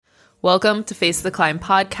Welcome to Face the Climb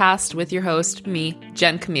podcast with your host, me,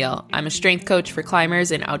 Jen Camille. I'm a strength coach for climbers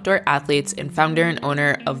and outdoor athletes and founder and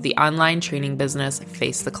owner of the online training business,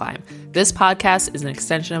 Face the Climb. This podcast is an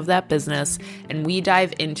extension of that business, and we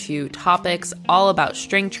dive into topics all about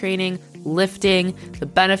strength training, lifting, the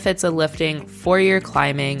benefits of lifting for your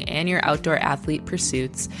climbing and your outdoor athlete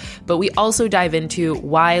pursuits. But we also dive into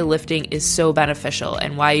why lifting is so beneficial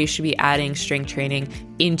and why you should be adding strength training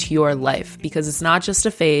into your life, because it's not just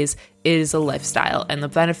a phase, it is a lifestyle, and the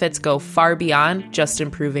benefits go far beyond just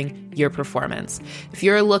improving your performance. If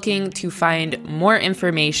you're looking to find more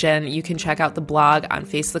information, you can check out the blog on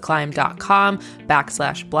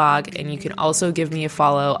facetheclimb.com/blog, and you can also give me a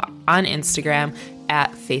follow on Instagram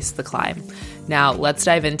at Face the Climb. Now, let's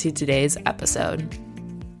dive into today's episode.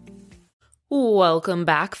 Welcome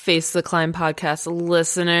back, Face the Climb podcast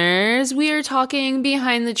listeners. We are talking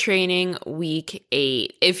behind the training week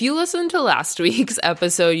 8. If you listened to last week's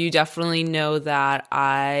episode, you definitely know that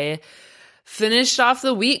I finished off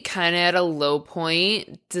the week kind of at a low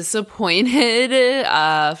point, disappointed,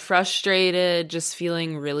 frustrated, just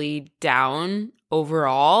feeling really down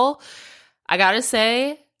overall. I gotta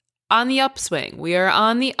say, on the upswing. We are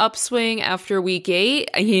on the upswing after week 8.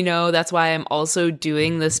 You know, that's why I'm also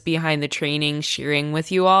doing this behind the training sharing with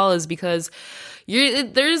you all, is because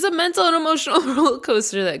there's a mental and emotional roller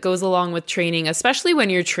coaster that goes along with training, especially when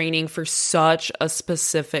you're training for such a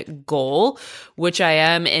specific goal, which I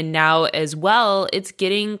am. And now as well, it's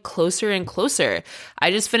getting closer and closer.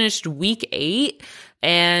 I just finished week 8.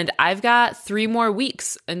 And I've got 3 more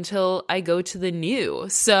weeks until I go to the new.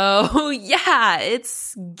 So yeah,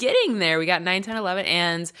 it's getting there. We got 9, 10, 11.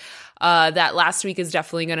 And that last week is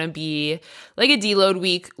definitely going to be like a deload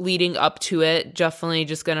week leading up to it. Definitely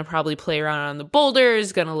just going to probably play around on the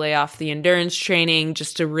boulders, going to lay off the endurance training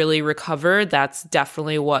just to really recover. That's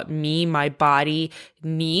definitely what my body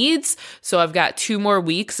needs. So I've got 2 more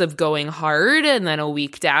weeks of going hard and then a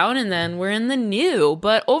week down, and then we're in the new.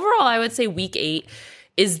 But overall, I would say week 8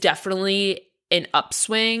 is definitely an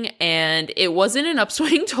upswing, and it wasn't an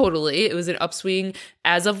upswing totally. It was an upswing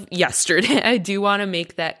as of yesterday. I do want to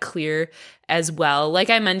make that clear as well. Like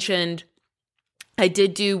I mentioned, I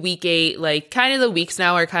did do week 8, like kind of the weeks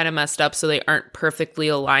now are kind of messed up, so they aren't perfectly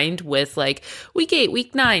aligned with like week 8,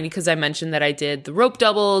 week 9, because I mentioned that I did the rope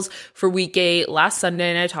doubles for week 8 last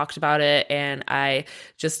Sunday and I talked about it, and I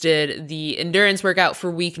just did the endurance workout for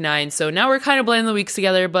week 9. So now we're kind of blending the weeks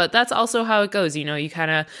together, but that's also how it goes. You know, you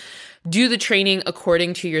kind of do the training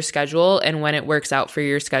according to your schedule, and when it works out for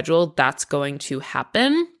your schedule, that's going to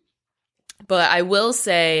happen. But I will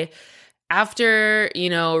say, after,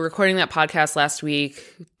 recording that podcast last week,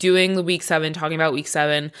 doing the week 7, talking about week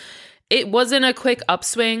 7, it wasn't a quick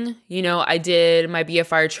upswing. I did my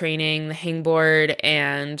BFR training, the hangboard,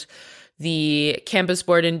 and the campus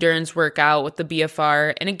board endurance workout with the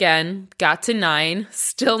BFR. And again, got to 9,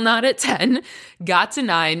 still not at 10, got to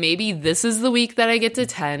 9. Maybe this is the week that I get to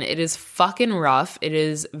 10. It is fucking rough. It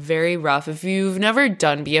is very rough. If you've never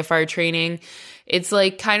done BFR training, it's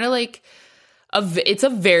like kind of like it's a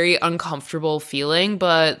very uncomfortable feeling,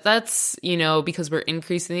 but that's, because we're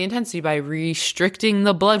increasing the intensity by restricting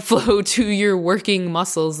the blood flow to your working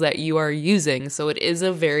muscles that you are using. So it is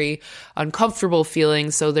a very uncomfortable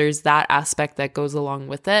feeling. So there's that aspect that goes along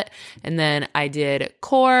with it. And then I did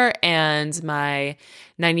core and my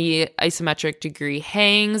 90 isometric degree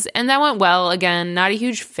hangs, and that went well. Again, not a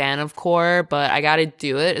huge fan of core, but I got to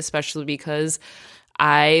do it, especially because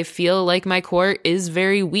I feel like my core is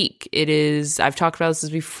very weak. I've talked about this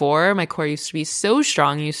before. My core used to be so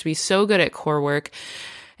strong, used to be so good at core work,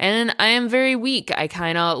 and I am very weak. I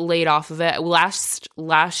kind of laid off of it.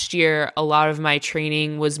 Last year, a lot of my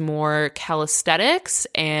training was more calisthenics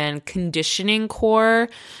and conditioning core.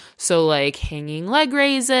 So like hanging leg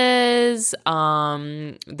raises,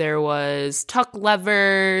 there was tuck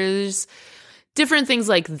levers, different things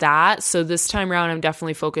like that. So this time around, I'm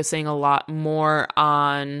definitely focusing a lot more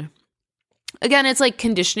on, again, it's like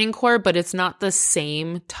conditioning core, but it's not the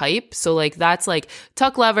same type. So like that's like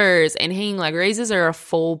tuck levers and hanging leg raises are a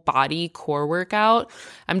full body core workout.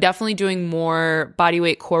 I'm definitely doing more body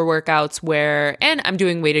weight core workouts and I'm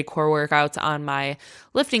doing weighted core workouts on my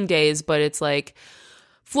lifting days, but it's like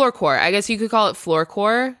floor core. I guess you could call it floor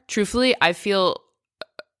core. Truthfully, I feel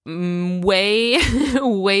way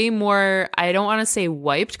more, I don't want to say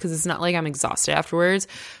wiped because it's not like I'm exhausted afterwards,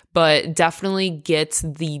 but definitely gets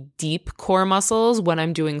the deep core muscles when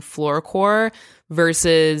I'm doing floor core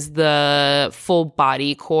versus the full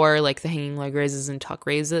body core, like the hanging leg raises and tuck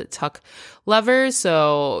levers.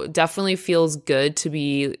 So definitely feels good to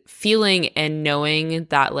be feeling and knowing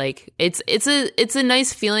that like it's a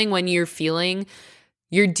nice feeling when you're feeling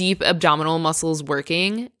your deep abdominal muscles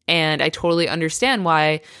working. And I totally understand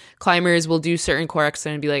why climbers will do certain core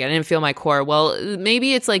exercises and be like, I didn't feel my core. Well,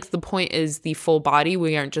 maybe it's like the point is the full body.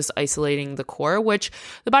 We aren't just isolating the core, which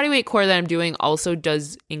the bodyweight core that I'm doing also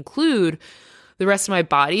does include the rest of my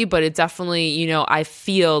body, but it definitely, I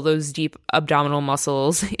feel those deep abdominal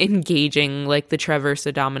muscles engaging, like the transverse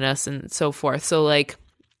abdominis and so forth. So like,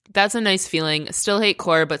 that's a nice feeling. Still hate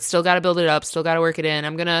core, but still got to build it up. Still got to work it in.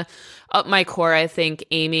 I'm going to up my core, I think,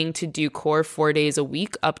 aiming to do core 4 days a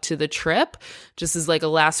week up to the trip, just as like a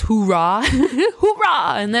last hoorah,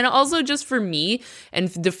 hoorah. And then also just for me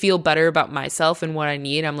and to feel better about myself and what I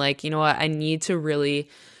need. I'm like, you know what? I need to really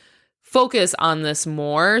focus on this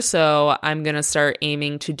more. So I'm going to start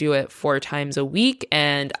aiming to do it 4 times a week.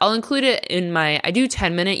 And I'll include it in I do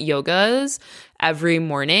 10-minute yogas every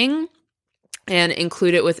morning, and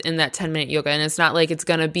include it within that 10-minute yoga. And it's not like it's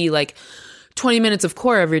going to be like 20 minutes of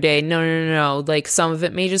core every day. No. Like some of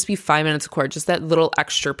it may just be 5 minutes of core, just that little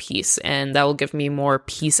extra piece. And that will give me more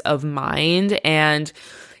peace of mind. And,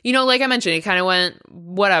 like I mentioned, it kind of went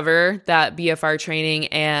whatever, that BFR training,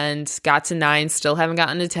 and got to 9, still haven't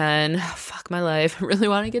gotten to 10. Fuck my life. I really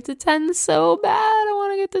want to get to 10 so bad. I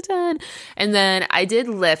want to get to 10. And then I did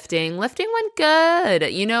lifting. Lifting went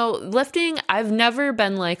good. Lifting, I've never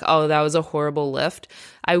been like, oh, that was a horrible lift.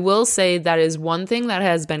 I will say that is one thing that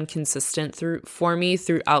has been consistent for me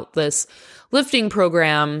throughout this lifting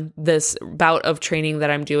program, this bout of training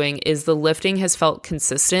that I'm doing, is the lifting has felt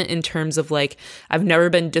consistent in terms of like, I've never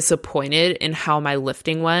been disappointed in how my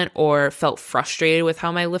lifting went or felt frustrated with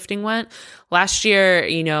how my lifting went. Last year,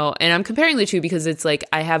 and I'm comparing the two because it's like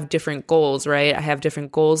I have different goals, right? I have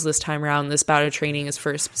different goals this time around. This bout of training is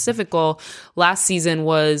for a specific goal. Last season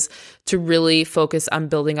was to really focus on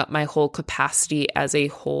building up my whole capacity as a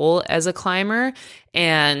whole as a climber.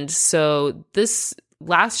 And so this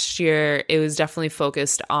last year, it was definitely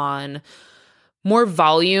focused on more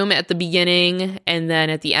volume at the beginning. And then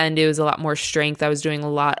at the end, it was a lot more strength. I was doing a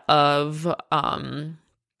lot of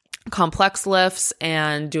complex lifts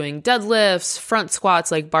and doing deadlifts, front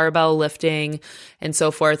squats, like barbell lifting and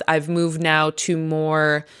so forth. I've moved now to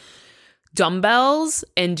more dumbbells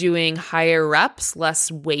and doing higher reps,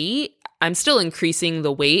 less weight. I'm still increasing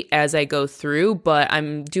the weight as I go through, but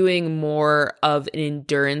I'm doing more of an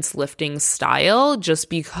endurance lifting style just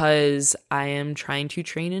because I am trying to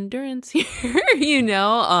train endurance here,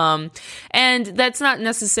 and that's not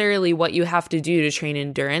necessarily what you have to do to train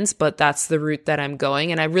endurance, but that's the route that I'm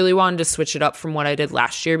going. And I really wanted to switch it up from what I did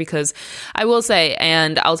last year, because I will say,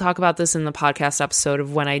 and I'll talk about this in the podcast episode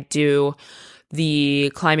of when I do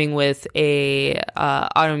the climbing with a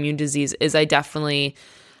autoimmune disease, is I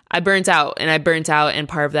burnt out, and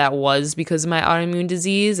part of that was because of my autoimmune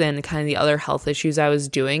disease and kind of the other health issues I was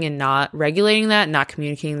doing and not regulating that, not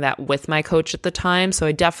communicating that with my coach at the time. So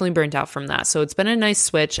I definitely burnt out from that. So it's been a nice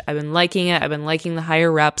switch. I've been liking it. I've been liking the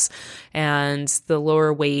higher reps and the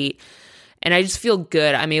lower weight. And I just feel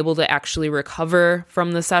good. I'm able to actually recover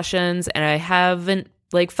from the sessions, and I haven't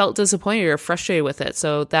felt disappointed or frustrated with it.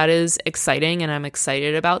 So that is exciting, and I'm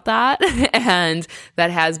excited about that. And that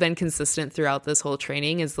has been consistent throughout this whole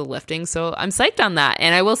training, is the lifting. So I'm psyched on that.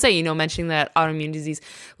 And I will say, mentioning that autoimmune disease,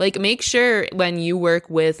 make sure when you work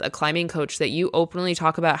with a climbing coach that you openly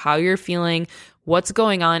talk about how you're feeling, what's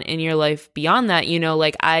going on in your life beyond that.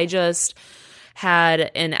 I just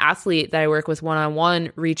had an athlete that I work with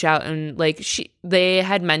one-on-one reach out, and they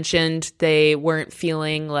had mentioned they weren't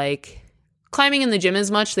feeling like climbing in the gym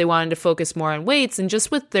as much. They wanted to focus more on weights, and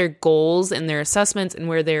just with their goals and their assessments and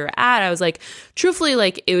where they're at, I was like, truthfully,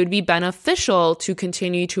 it would be beneficial to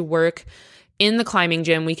continue to work in the climbing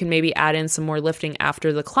gym. We can maybe add in some more lifting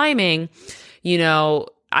after the climbing.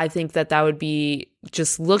 I think that would be,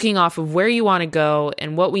 just looking off of where you want to go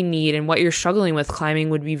and what we need and what you're struggling with, climbing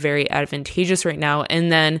would be very advantageous right now.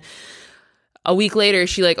 And then a week later,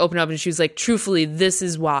 she opened up and she was like, truthfully, this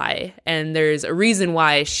is why. And there's a reason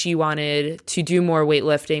why she wanted to do more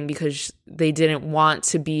weightlifting, because they didn't want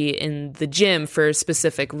to be in the gym for a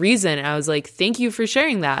specific reason. And I was like, thank you for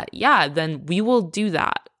sharing that. Yeah, then we will do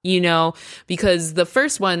that, because the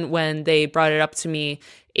first one, when they brought it up to me,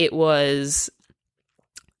 it was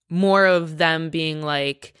more of them being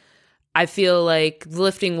like, I feel like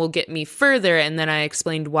lifting will get me further. And then I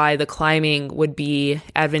explained why the climbing would be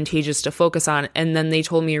advantageous to focus on. And then they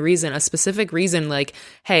told me a specific reason,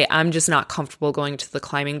 hey, I'm just not comfortable going to the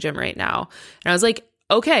climbing gym right now. And I was like,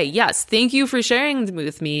 okay, yes, thank you for sharing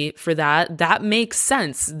with me for that. That makes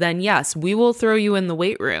sense. Then yes, we will throw you in the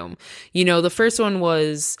weight room. The first one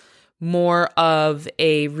was more of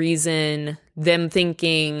a reason, them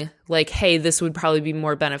thinking hey, this would probably be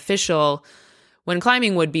more beneficial, when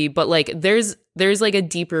climbing would be, but like there's like a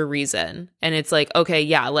deeper reason. And it's like, okay,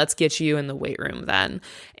 yeah, let's get you in the weight room then.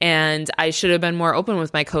 And I should have been more open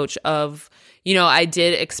with my coach of, you know, I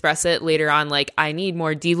did express it later on, like I need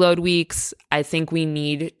more deload weeks. I think we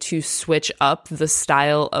need to switch up the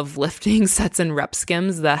style of lifting sets and rep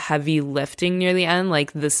skims, the heavy lifting near the end.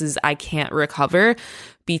 Like I can't recover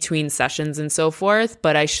between sessions and so forth,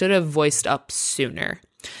 but I should have voiced up sooner.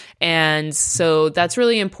 And so that's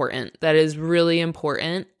really important. That is really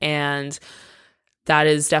important. And that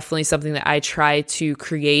is definitely something that I try to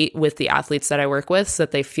create with the athletes that I work with so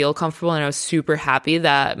that they feel comfortable. And I was super happy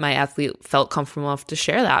that my athlete felt comfortable enough to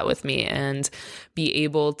share that with me and be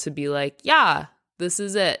able to be like, yeah, this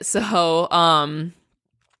is it. So,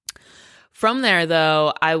 from there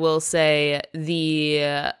though, I will say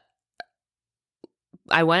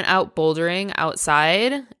I went out bouldering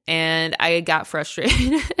outside and I got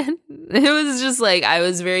frustrated. It was just like, I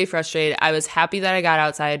was very frustrated. I was happy that I got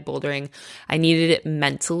outside bouldering. I needed it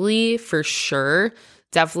mentally for sure.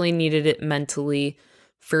 Definitely needed it mentally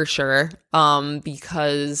for sure.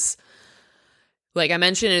 Because like I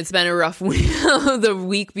mentioned, it's been a rough week. The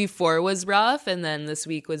week before was rough. And then this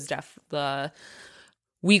week was the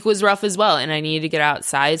week was rough as well, and I needed to get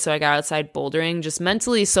outside, so I got outside bouldering. Just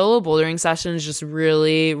mentally, solo bouldering sessions just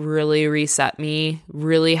really, really reset me,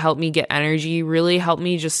 really helped me get energy, really helped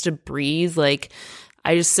me just to breathe. Like,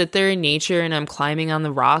 I just sit there in nature and I'm climbing on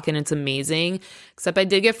the rock and it's amazing. Except I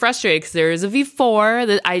did get frustrated because there is a V4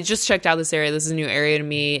 that I just checked out this area. This is a new area to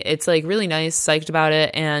me. It's like really nice, psyched about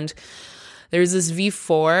it. And there's this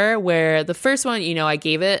V4 where the first one, you know, I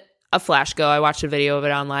gave it a flash go. I watched a video of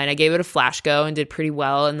it online. I gave it a flash go and did pretty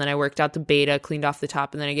well. And then I worked out the beta, cleaned off the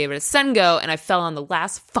top, and then I gave it a send go and I fell on the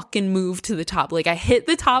last fucking move to the top. Like I hit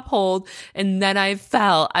the top hold and then I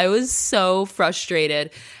fell. I was so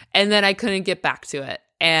frustrated and then I couldn't get back to it.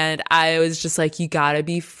 And I was just like, you gotta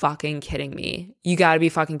be fucking kidding me. You gotta be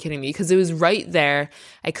fucking kidding me. Because it was right there.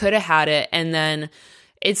 I could have had it. And then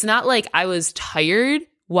it's not like I was tired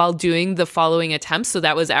while doing the following attempts. So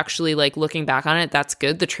that was actually like looking back on it, that's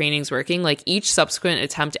good. The training's working. Like each subsequent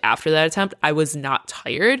attempt after that attempt, I was not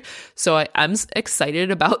tired. So I'm excited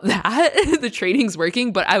about that. The training's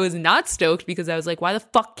working, but I was not stoked because I was like, why the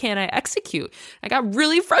fuck can't I execute? I got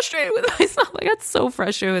really frustrated with myself. I got so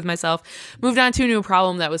frustrated with myself. Moved on to a new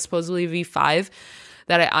problem that was supposedly V5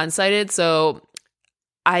 that I on-sited. So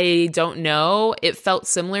I don't know. It felt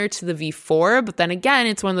similar to the V4, but then again,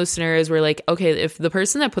 it's one of those scenarios where like, okay, if the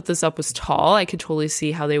person that put this up was tall, I could totally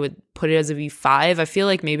see how they would put it as a V5. I feel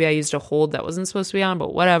like maybe I used a hold that wasn't supposed to be on,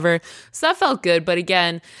 but whatever. So that felt good. But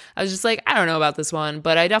again, I was just like, I don't know about this one,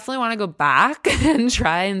 but I definitely want to go back and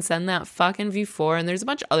try and send that fucking V4. And there's a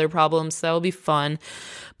bunch of other problems, so that'll be fun.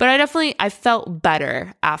 But I felt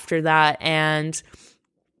better after that. And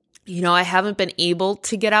you know, I haven't been able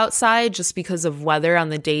to get outside just because of weather on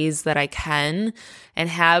the days that I can and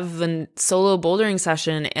have a solo bouldering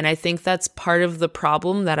session. And I think that's part of the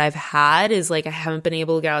problem that I've had is like I haven't been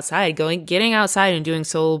able to get outside. Getting outside and doing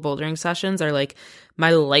solo bouldering sessions are like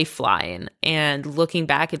my lifeline. And looking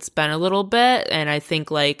back, it's been a little bit. And I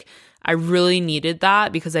think like I really needed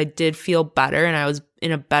that because I did feel better and I was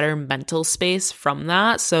in a better mental space from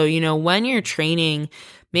that. So, you know, when you're training,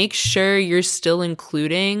 make sure you're still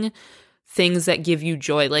including things that give you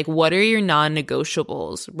joy. Like, what are your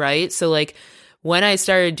non-negotiables, right? So, like, when I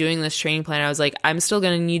started doing this training plan, I was like, I'm still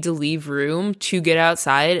going to need to leave room to get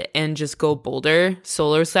outside and just go boulder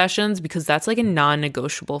solo sessions because that's like a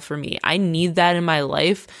non-negotiable for me. I need that in my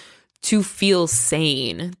life to feel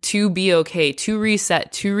sane, to be okay, to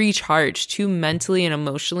reset, to recharge, to mentally and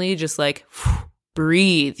emotionally just like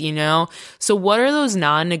breathe, you know? So what are those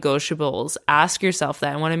non-negotiables? Ask yourself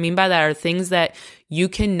that. And what I mean by that are things that you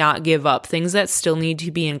cannot give up, things that still need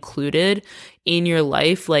to be included in your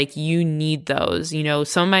life. Like you need those, you know,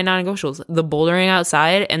 some of my non-negotiables, the bouldering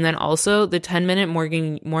outside, and then also the 10-minute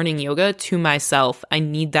morning yoga to myself. I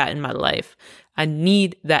need that in my life. I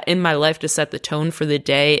need that in my life to set the tone for the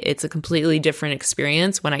day. It's a completely different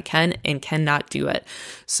experience when I can and cannot do it.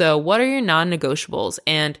 So what are your non-negotiables?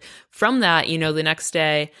 And from that, you know, the next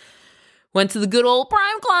day went to the good old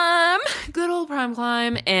prime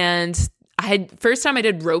climb. And first time I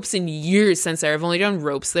did ropes in years since there. I've only done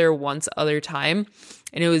ropes there once other time.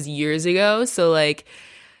 And it was years ago. So like,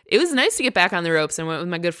 it was nice to get back on the ropes. I went with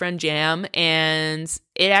my good friend Jam, and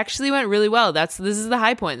it actually went really well. This is the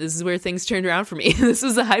high point. This is where things turned around for me. This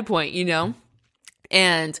was the high point, you know?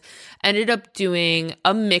 and ended up doing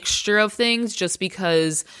a mixture of things just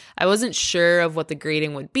because I wasn't sure of what the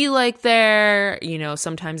grading would be like there. You know,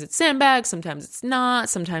 sometimes it's sandbags, sometimes it's not,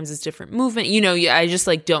 sometimes it's different movement. You know, I just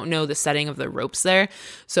like don't know the setting of the ropes there.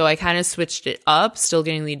 So I kind of switched it up, still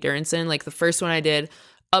getting the endurance in. Like the first one I did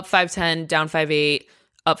up 5'10", down 5'8",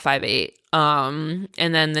 up 5'8". And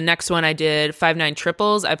then the next one I did 5'9"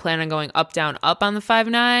 triples. I planned on going up, down, up on the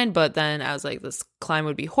 5'9", but then I was like, this climb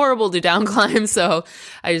would be horrible to down climb. So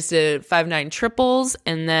I just did 5'9" triples,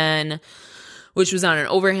 and then, which was on an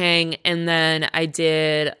overhang. And then I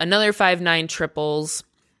did another 5'9" triples.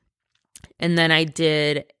 And then I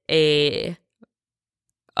did a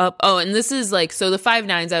up. Oh, and this is like, so the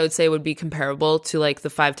 5'9s I would say would be comparable to like the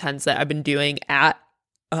 5'10s that I've been doing at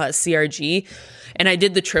CRG. And I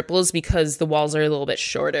did the triples because the walls are a little bit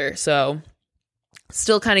shorter. So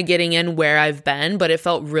still kind of getting in where I've been, but it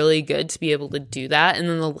felt really good to be able to do that. And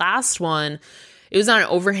then the last one, it was on an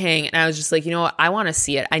overhang, and I was just like, you know what? I want to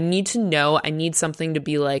see it. I need to know. I need something to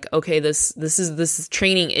be like, okay, this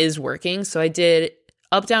training is working. So I did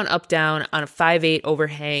up, down on a 5'8"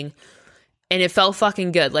 overhang. And it felt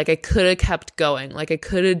fucking good. Like I could have kept going. Like I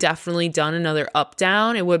could have definitely done another up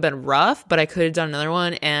down. It would have been rough, but I could have done another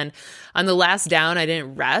one. And on the last down, I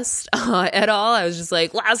didn't rest at all. I was just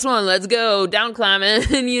like, last one, let's go down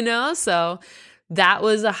climbing, you know? So that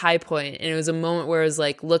was a high point. And it was a moment where I was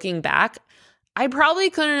like, looking back, I probably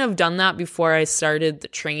couldn't have done that before I started the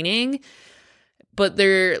training. But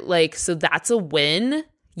they're like, so that's a win.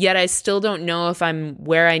 Yet I still don't know if I'm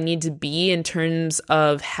where I need to be in terms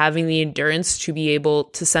of having the endurance to be able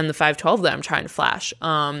to send the 512 that I'm trying to flash.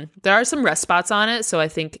 There are some rest spots on it, so I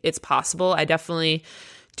think it's possible. I definitely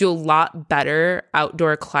do a lot better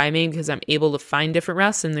outdoor climbing because I'm able to find different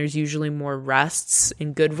rests, and there's usually more rests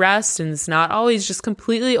and good rest, and it's not always just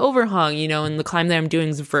completely overhung, you know, and the climb that I'm doing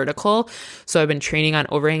is vertical. So I've been training on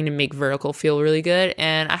overhang to make vertical feel really good.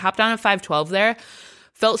 And I hopped on a 512 there.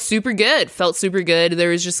 Felt super good. There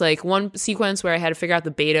was just like one sequence where I had to figure out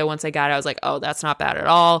the beta. Once I got it, I was like, oh, that's not bad at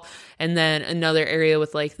all. And then another area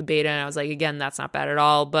with like the beta, and I was like, again, that's not bad at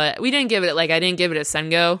all. But I didn't give it a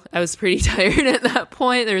Sengo. I was pretty tired at that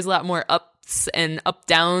point. There was a lot more ups and up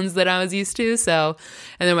downs than I was used to. So,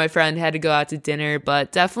 and then my friend had to go out to dinner,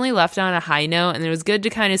 but definitely left on a high note. And it was good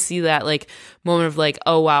to kind of see that like moment of like,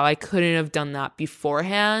 oh wow, I couldn't have done that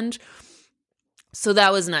beforehand. So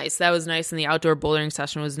that was nice. And the outdoor bouldering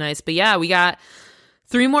session was nice. But yeah, we got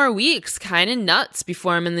 3 more weeks, kind of nuts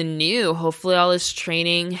before I'm in the new. Hopefully all this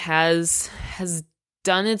training has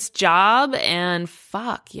done its job, and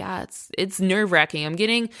fuck, yeah, it's nerve-wracking. I'm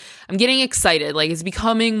getting excited. Like it's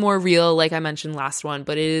becoming more real, like I mentioned last one,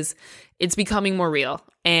 but it's becoming more real.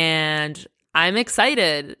 And I'm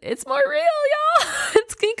excited. It's more real, y'all.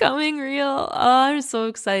 It's becoming real. Oh, I'm so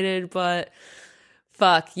excited, but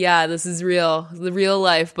fuck, yeah, this is real, the real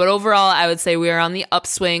life. But overall, I would say we are on the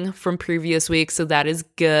upswing from previous weeks, so that is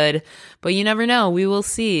good. But you never know, we will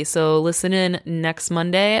see. So listen in next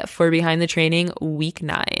Monday for Behind the Training Week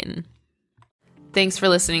 9. Thanks for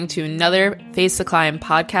listening to another Face the Climb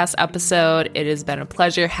podcast episode. It has been a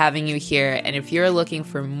pleasure having you here. And if you're looking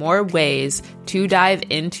for more ways to dive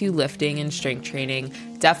into lifting and strength training,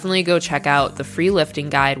 definitely go check out the free lifting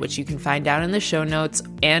guide, which you can find down in the show notes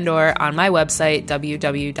and or on my website,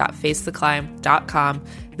 www.facetheclimb.com.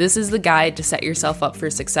 This is the guide to set yourself up for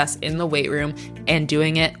success in the weight room and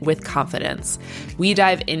doing it with confidence. We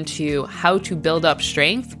dive into how to build up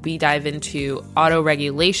strength. We dive into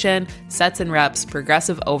auto-regulation, sets and reps,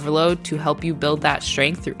 progressive overload to help you build that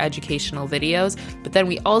strength through educational videos. But then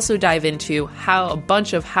we also dive into a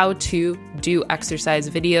bunch of how to do exercise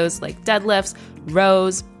videos like deadlifts,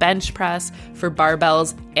 rows, bench press for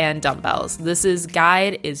barbells and dumbbells. This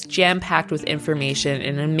guide is jam-packed with information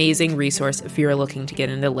and an amazing resource if you're looking to get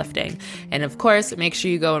into lifting. And of course, make sure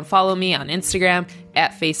you go and follow me on Instagram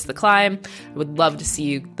at Face the Climb. I would love to see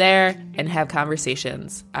you there and have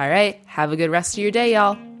conversations. All right, have a good rest of your day,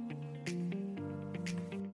 y'all.